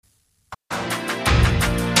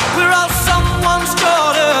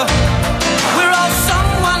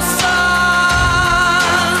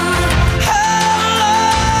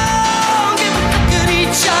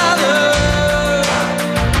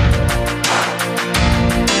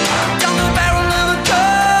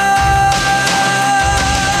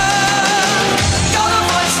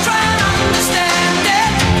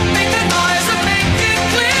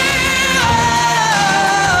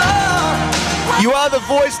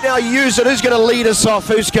Let's now use it. Who's going to lead us off?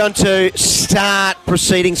 Who's going to start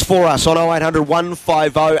proceedings for us on 0800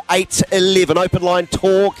 150 811? Open line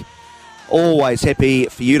talk. Always happy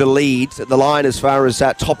for you to lead the line as far as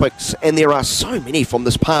topics, and there are so many from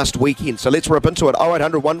this past weekend. So let's rip into it.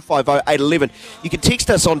 0800 150 811. You can text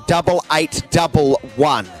us on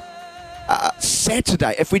 8811.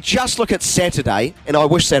 Saturday, if we just look at Saturday, and I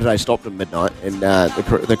wish Saturday stopped at midnight and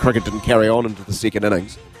the cricket didn't carry on into the second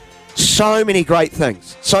innings. So many great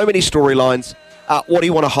things, so many storylines. What do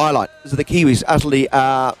you want to highlight? Is it the Kiwis' utterly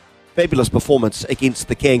fabulous performance against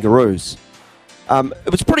the Kangaroos? It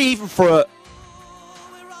was pretty even for a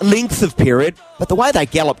length of period, but the way they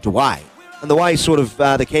galloped away and the way sort of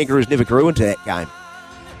the Kangaroos never grew into that game.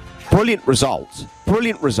 Brilliant result,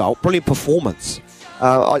 brilliant performance.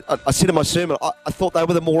 I said in my sermon, I thought they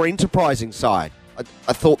were the more enterprising side.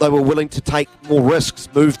 I thought they were willing to take more risks,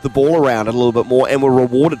 move the ball around a little bit more, and were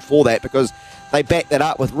rewarded for that because they backed that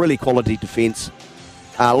up with really quality defence,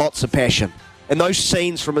 lots of passion. And those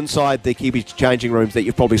scenes from inside the Kiwi changing rooms that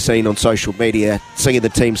you've probably seen on social media, singing the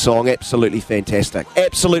team song, absolutely fantastic.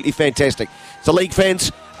 Absolutely fantastic. So, League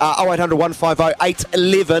fans, 0800 150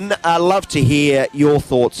 811, love to hear your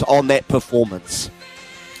thoughts on that performance.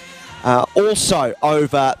 Also,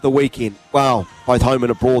 over the weekend, well, both home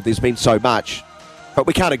and abroad, there's been so much. But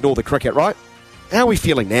we can't ignore the cricket, right? How are we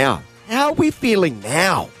feeling now?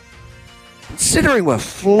 Considering we're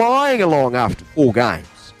flying along after 4 games.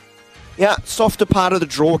 Yeah, softer part of the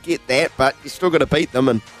draw, get that, but you're still going to beat them.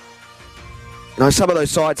 And some of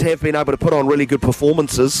those sides have been able to put on really good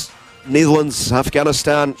performances. Netherlands,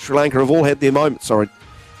 Afghanistan, Sri Lanka have all had their moments. Sorry,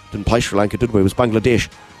 didn't play Sri Lanka, did we? It was Bangladesh.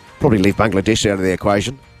 Probably leave Bangladesh out of the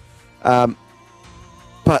equation. But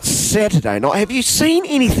Saturday night, have you seen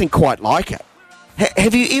anything quite like it?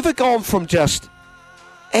 Have you ever gone from just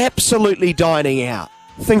absolutely dining out,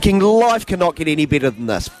 thinking life cannot get any better than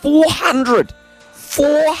this? 400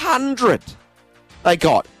 they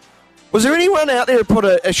got. Was there anyone out there who put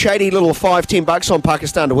a shady little $5-10 on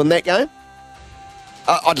Pakistan to win that game?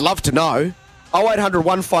 I'd love to know. 0800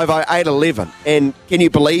 150 811. And can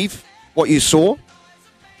you believe what you saw?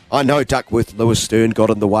 I know Duckworth, Lewis, Stern got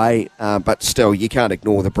in the way, but still, you can't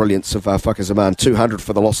ignore the brilliance of Fakhar Zaman. 200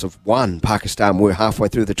 for the loss of 1. Pakistan were halfway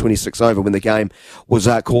through the 26th over when the game was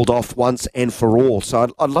called off once and for all.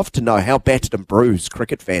 So I'd love to know how battered and bruised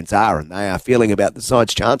cricket fans are, and they are feeling about the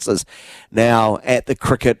side's chances now at the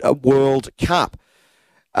Cricket World Cup.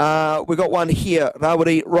 We got one here.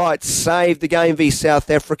 Rawari writes, saved the game v South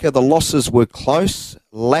Africa. The losses were close.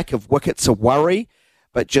 Lack of wickets a worry.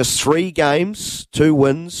 But just 3 games, 2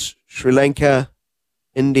 wins, Sri Lanka,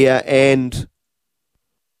 India, and...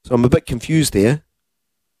 So I'm a bit confused there,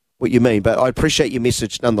 what you mean, but I appreciate your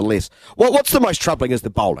message nonetheless. Well, what's the most troubling is the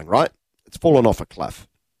bowling, right? It's fallen off a cliff.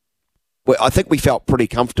 Well, I think we felt pretty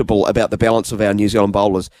comfortable about the balance of our New Zealand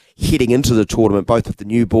bowlers heading into the tournament, both with the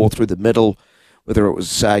new ball through the middle, whether it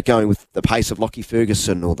was going with the pace of Lockie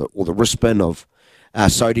Ferguson or the wrist spin of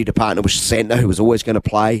Sodhi to partner with Santner, who was always going to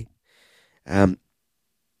play.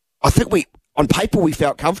 I think on paper, we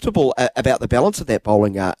felt comfortable about the balance of that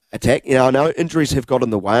bowling attack. I know injuries have got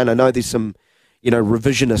in the way, and I know there's some,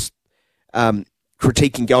 revisionist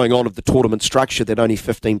critiquing going on of the tournament structure that only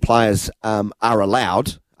 15 players are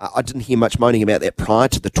allowed. I didn't hear much moaning about that prior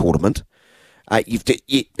to the tournament.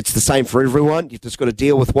 It's the same for everyone. You've just got to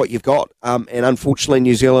deal with what you've got. And unfortunately,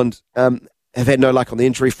 New Zealand have had no luck on the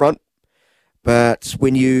injury front. But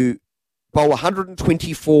when you bowl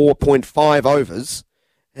 124.5 overs,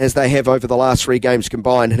 as they have over the last 3 games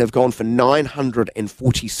combined, and have gone for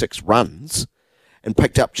 946 runs and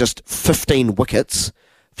picked up just 15 wickets,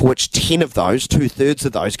 for which 10 of those, 2/3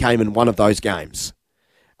 of those, came in one of those games.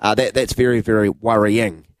 That's very, very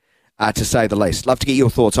worrying, to say the least. Love to get your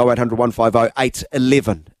thoughts. 0800 150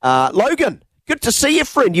 811. Logan, good to see you,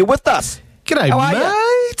 friend. You're with us. G'day,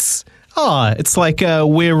 mates. Oh, it's like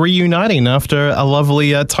we're reuniting after a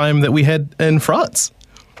lovely time that we had in France.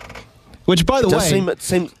 Which, by the way... It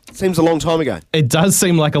seems a long time ago. It does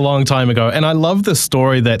seem like a long time ago. And I love the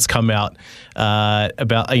story that's come out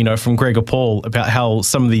about, from Gregor Paul, about how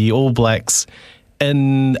some of the All Blacks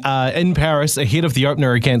in Paris, ahead of the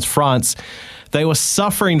opener against France, they were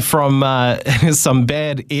suffering from some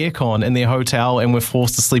bad aircon in their hotel and were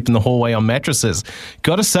forced to sleep in the hallway on mattresses.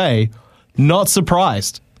 Got to say, not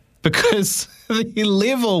surprised, because the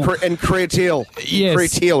level... And Creatile. Yes.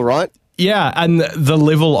 Creatile, right? Yeah, and the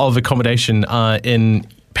level of accommodation in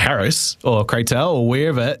Paris or Créteil or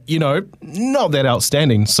wherever, not that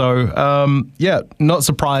outstanding. So, not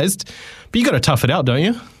surprised. But you got to tough it out, don't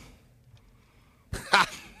you?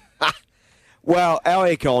 Well, our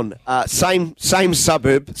aircon, same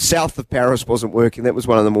suburb, south of Paris, wasn't working. That was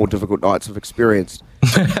one of the more difficult nights I've experienced.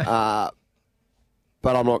 But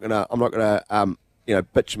I'm not gonna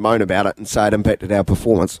bitch and moan about it and say it impacted our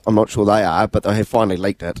performance. I'm not sure they are, but they have finally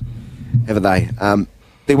leaked it, haven't they?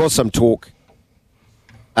 There was some talk,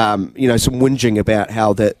 some whinging about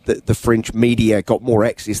how the French media got more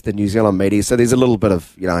access than New Zealand media. So there's a little bit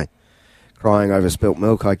of, crying over spilt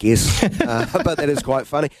milk, I guess. But that is quite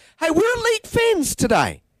funny. Hey, we're elite fans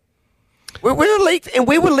today. We're elite, and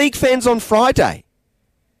we were league fans on Friday.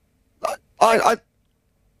 I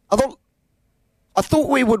thought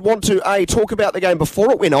we would want to talk about the game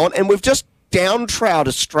before it went on, and we've just downtrowed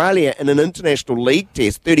Australia in an international league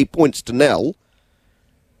test, 30 points to 0.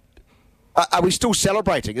 Are we still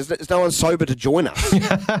celebrating? Is no one sober to join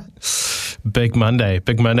us? Big Monday.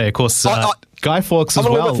 Of course, Guy Fawkes as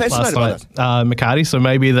well last night, McHardy, so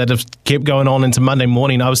maybe that have kept going on into Monday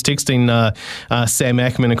morning. I was texting Sam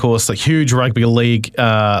Ackerman, of course, a huge rugby league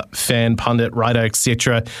fan, pundit, writer,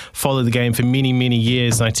 etc. Followed the game for many, many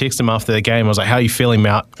years, and I texted him after the game. I was like, how are you feeling,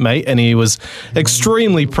 mate? And he was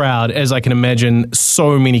extremely proud, as I can imagine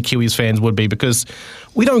so many Kiwis fans would be, because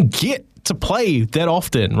we don't get to play that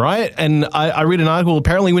often, right? And I read an article,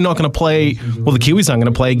 apparently we're not going to play, well, the Kiwis aren't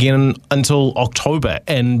going to play again until October,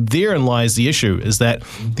 and therein lies the issue, is that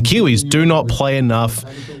the Kiwis do not play enough.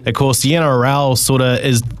 Of course, the NRL sort of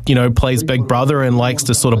is, plays Big Brother and likes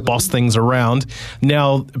to sort of boss things around.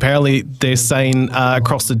 Now, apparently they're saying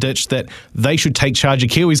across the ditch that they should take charge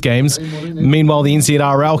of Kiwis games. Meanwhile, the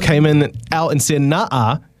NZRL came out and said,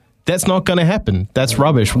 nah, that's not going to happen. That's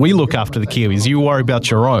rubbish. We look after the Kiwis. You worry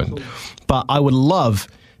about your own. But I would love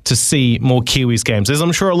to see more Kiwis games, as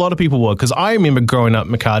I'm sure a lot of people would, because I remember growing up,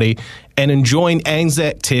 McHardy, and enjoying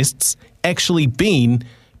Anzac tests actually being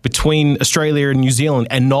between Australia and New Zealand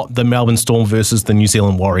and not the Melbourne Storm versus the New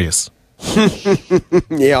Zealand Warriors.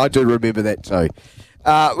 Yeah, I do remember that too.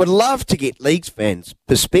 Would love to get Leagues fans'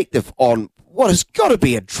 perspective on what has got to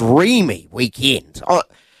be a dreamy weekend.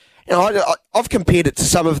 I've compared it to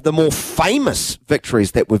some of the more famous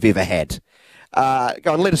victories that we've ever had.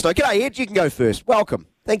 Go and let us know. G'day, Ed. You can go first. Welcome.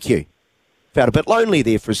 Thank you. Felt a bit lonely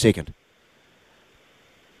there for a second.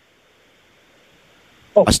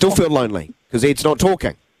 I still feel lonely because Ed's not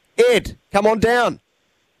talking. Ed, come on down.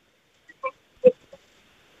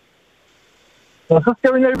 What's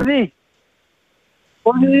going over there?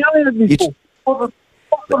 What are you yelling at me for?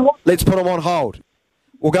 Let's put him on hold.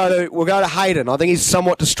 We'll go to Hayden. I think he's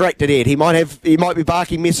somewhat distracted, Ed. He might be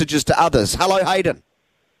barking messages to others. Hello, Hayden.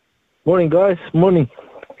 Morning, guys. Morning.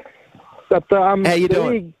 But, how you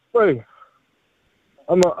doing, bro?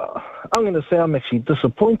 I'm going to say I'm actually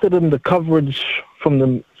disappointed in the coverage from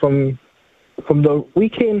the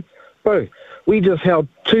weekend, bro. We just held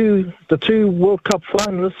the two World Cup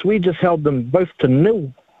finalists. We just held them both to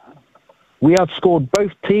 0. We outscored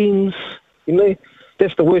both teams.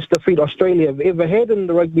 That's the worst defeat Australia have ever had in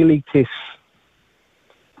the rugby league tests.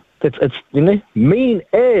 It's mean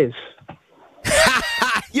as.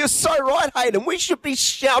 You're so right, Hayden. We should be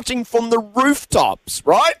shouting from the rooftops,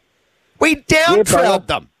 right? We downtrowed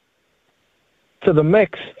them to the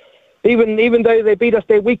max. Even though they beat us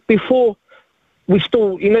that week before, we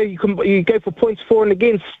still, you go for points for and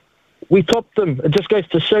against. We topped them. It just goes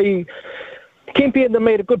to show you. Kempe and them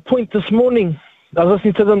made a good point this morning. I was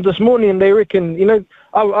listening to them this morning, and they reckon, this is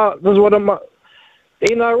what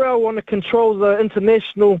NRL want to control the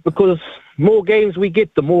international, because more games we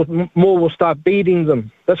get, the more we'll start beating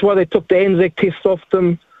them. That's why they took the Anzac test off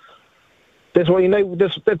them. That's why,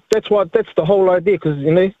 that's the whole idea, because,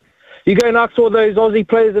 you go and ask all those Aussie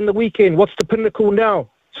players in the weekend, what's the pinnacle now?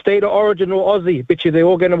 State of origin or Aussie? Bet you they're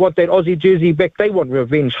all going to want that Aussie jersey back. They want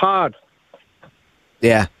revenge hard.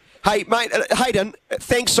 Yeah. Hey, mate, Hayden,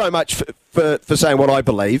 thanks so much for saying what I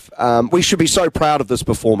believe. We should be so proud of this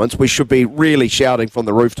performance. We should be really shouting from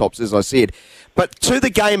the rooftops, as I said. But to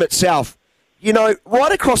the game itself,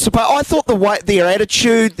 right across the park, I thought their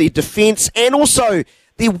attitude, their defence, and also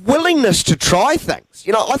their willingness to try things.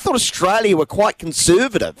 I thought Australia were quite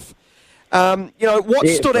conservative. What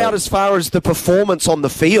stood out as far as the performance on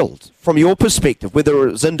the field, from your perspective, whether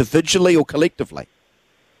it was individually or collectively?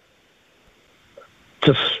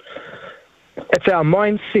 It's our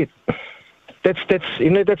mindset. That's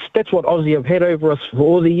what Aussie have had over us for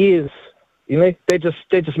all the years. They're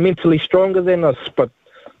just mentally stronger than us, but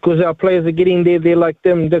because our players are getting there, they're like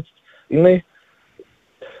them. They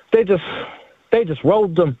just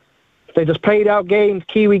rolled them. They just played our game,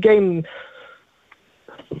 Kiwi game.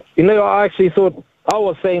 I actually thought, I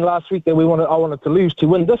was saying last week that I wanted to lose to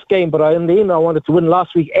win this game, but in the end I wanted to win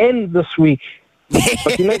last week and this week.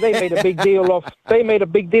 But they made a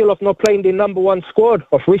big deal of not playing their number one squad,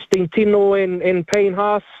 of resting Tino and Payne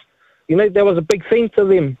Haas. There was a big thing to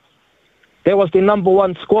them. That was their number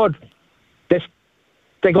one squad.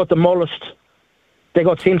 They got demolished. They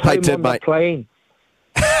got sent home on the plane.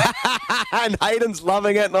 And Hayden's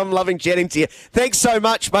loving it, and I'm loving chatting to you. Thanks so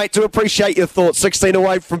much, mate. Do appreciate your thoughts. 16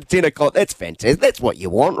 away from 10 o'clock. That's fantastic. That's what you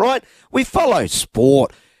want, right? We follow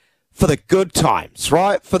sport for the good times,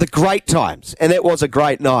 right? For the great times. And that was a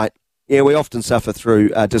great night. Yeah, we often suffer through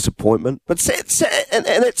disappointment. But and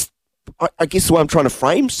that's, I guess, the way I'm trying to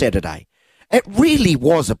frame Saturday. It really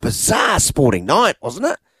was a bizarre sporting night, wasn't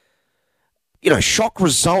it? Shock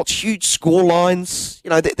results, huge score lines.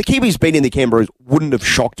 The Kiwis beating the Canberras wouldn't have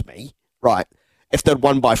shocked me, right, if they'd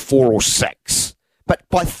won by 4 or 6. But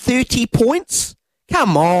by 30 points?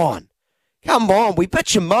 Come on. We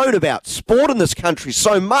bitch and moan about sport in this country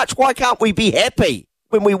so much. Why can't we be happy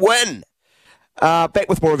when we win? Back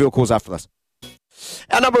with more of your calls after this.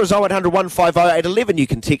 Our number is 0800 150 811. You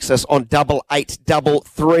can text us on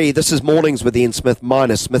 8833. This is Mornings with Ian Smith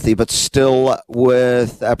minus Smithy, but still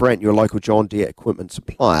with Brent, your local John Deere equipment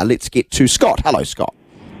supplier. Let's get to Scott. Hello, Scott.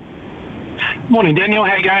 Morning, Daniel.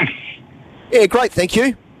 How you going? Yeah, great, thank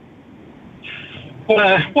you.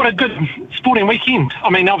 What a good sporting weekend.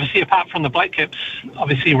 I mean, obviously, apart from the Black Caps,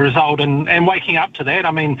 obviously, result and waking up to that.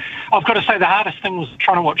 I mean, I've got to say the hardest thing was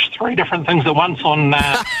trying to watch 3 different things at once on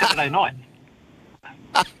Saturday night.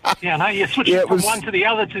 You switch from one to the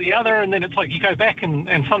other, and then it's like you go back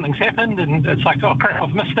and something's happened, and it's like, oh crap,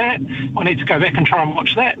 I've missed that. I need to go back and try and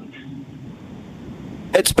watch that.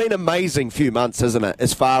 It's been an amazing few months, isn't it?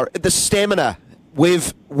 As far the stamina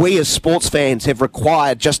we as sports fans have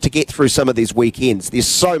required just to get through some of these weekends. There's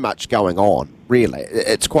so much going on, really.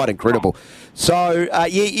 It's quite incredible. So,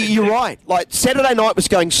 you're right. Like, Saturday night was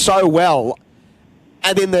going so well,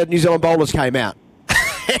 and then the New Zealand bowlers came out.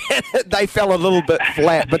 They fell a little bit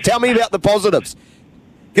flat. But tell me about the positives.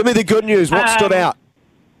 Give me the good news. What stood out?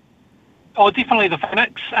 Oh, definitely the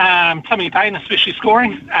Phoenix. Timmy Payne especially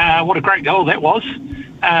scoring. What a great goal that was.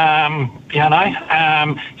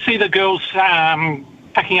 See the girls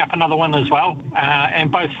picking up another one as well, and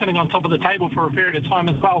both sitting on top of the table for a period of time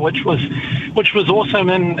as well, which was awesome.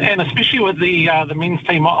 And especially with the men's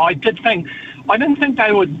team, I didn't think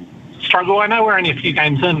they would struggle. I know we're only a few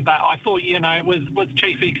games in, but I thought, with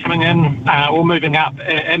Chiefy coming in or moving up,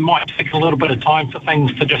 it might take a little bit of time for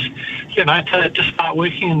things to just, to start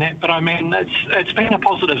working in that. But I mean, it's been a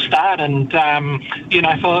positive start, and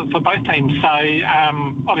for both teams. So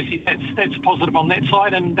obviously that's positive on that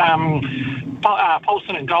side, and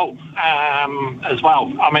Paulson and goal as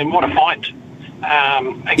well. I mean, what a find!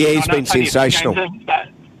 He's been sensational. But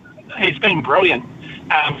he's been brilliant.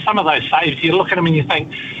 Some of those saves, you look at him and you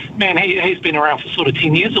think, man, he's been around for sort of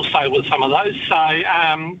 10 years or so with some of those. So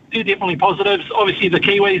they're definitely positives. Obviously, the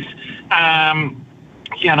Kiwis,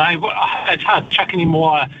 it's hard chucking any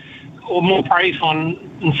more praise on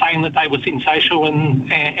and saying that they were sensational, and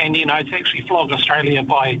to actually flog Australia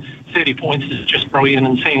by 30 points is just brilliant,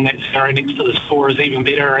 and seeing that zero next to the score is even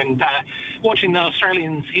better, and watching the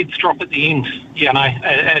Australians' heads drop at the end,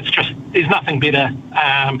 it's just, there's nothing better.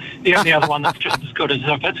 The only other one that's just as good as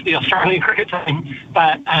if it's the Australian cricket team,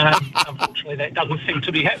 but unfortunately that doesn't seem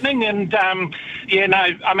to be happening, and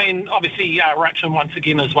I mean, obviously Ratchin once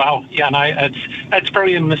again as well, it's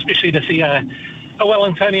brilliant, especially to see a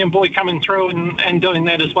Wellingtonian boy coming through and doing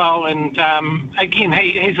that as well. And again,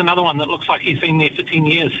 he's another one that looks like he's been there for 10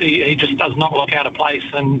 years. He just does not look out of place.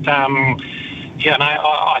 And,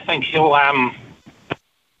 I think he'll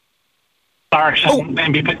flourish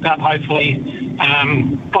and be picked up, hopefully,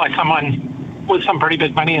 by someone with some pretty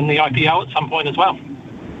big money in the IPO at some point as well.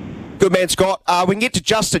 Good man, Scott. We can get to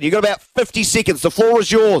Justin. You've got about 50 seconds. The floor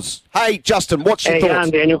is yours. Hey, Justin, what's your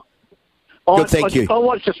thoughts? Hey, Daniel. Good, thank you. I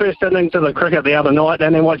watched the first innings of the cricket the other night,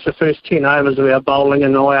 and then watched the first 10 overs of our bowling,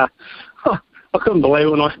 and I couldn't believe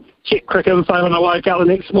when I checked cricket info when I woke up the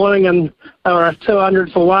next morning, and they were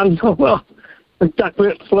 200 for one. Well,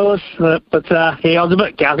 Duckworth flew us, but I was a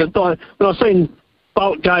bit gutted. When I seen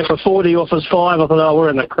Bolt go for 40 off his 5, I thought, oh, we're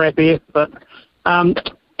in the crap here. But and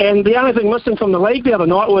the only thing missing from the league the other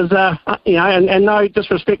night was, and no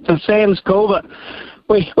disrespect to Sam's call, but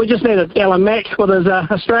we just needed Alan Mack with his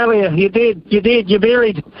Australia. You did, you're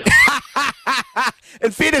buried.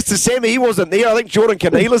 In fairness to Sammy, he wasn't there. I think Jordan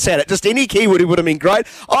Canelas had it. Just any Kiwi would have been great.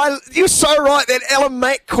 You're so right, that Alan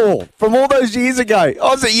Mack call from all those years ago. I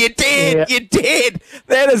was like, you're dead.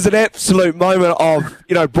 That is an absolute moment of,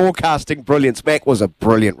 broadcasting brilliance. Mack was a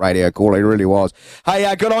brilliant radio caller. He really was.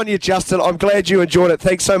 Hey, good on you, Justin. I'm glad you enjoyed it.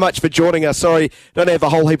 Thanks so much for joining us. Sorry, don't have a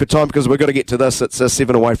whole heap of time because we've got to get to this. It's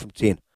 7 away from 10.